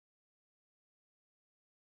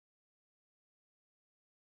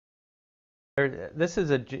This is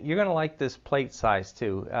you're going to like this plate size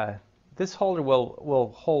too. This holder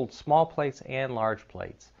will hold small plates and large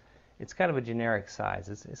plates. It's kind of a generic size.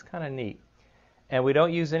 It's kind of neat. And we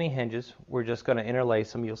don't use any hinges. We're just going to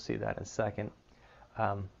interlace them. You'll see that in a second.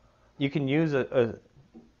 You can use a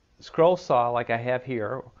scroll saw like I have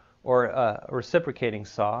here, or a reciprocating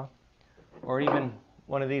saw, or even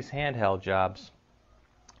one of these handheld jobs.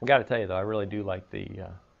 I got to tell you though, I really do like the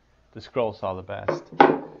scroll saw the best.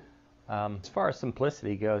 As far as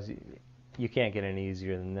simplicity goes, you can't get any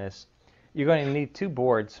easier than this. You're going to need two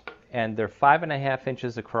boards, and they're 5.5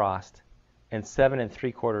 inches across and 7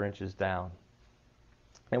 3/4 inches down.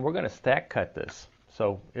 And we're going to stack cut this,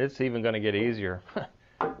 so it's even going to get easier.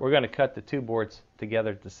 We're going to cut the two boards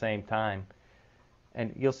together at the same time,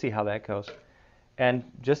 and you'll see how that goes. And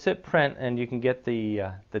just hit print, and you can get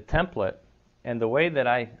the template. And the way that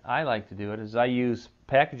I like to do it is I use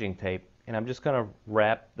packaging tape, and I'm just going to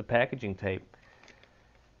wrap the packaging tape.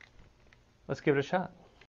 Let's give it a shot.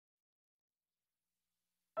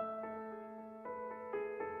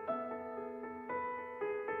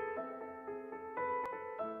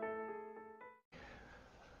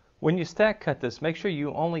 When you stack cut this, make sure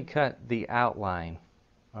you only cut the outline,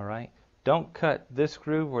 all right? Don't cut this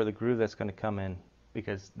groove or the groove that's going to come in,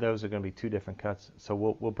 because those are going to be two different cuts, so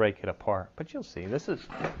we'll break it apart. But you'll see, this is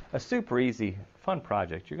a super easy, fun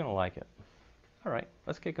project. You're going to like it. All right,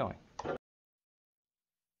 let's get going.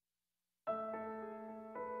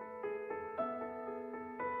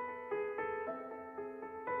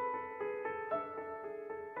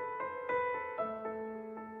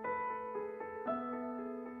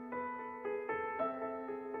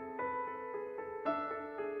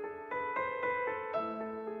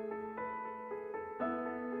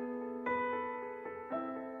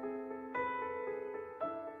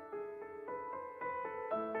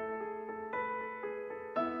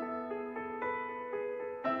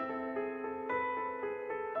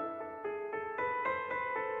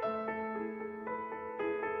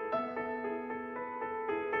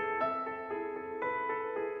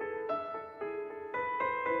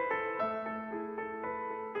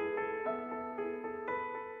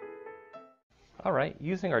 All right,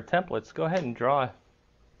 using our templates, go ahead and draw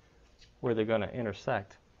where they're going to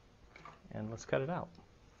intersect, and let's cut it out.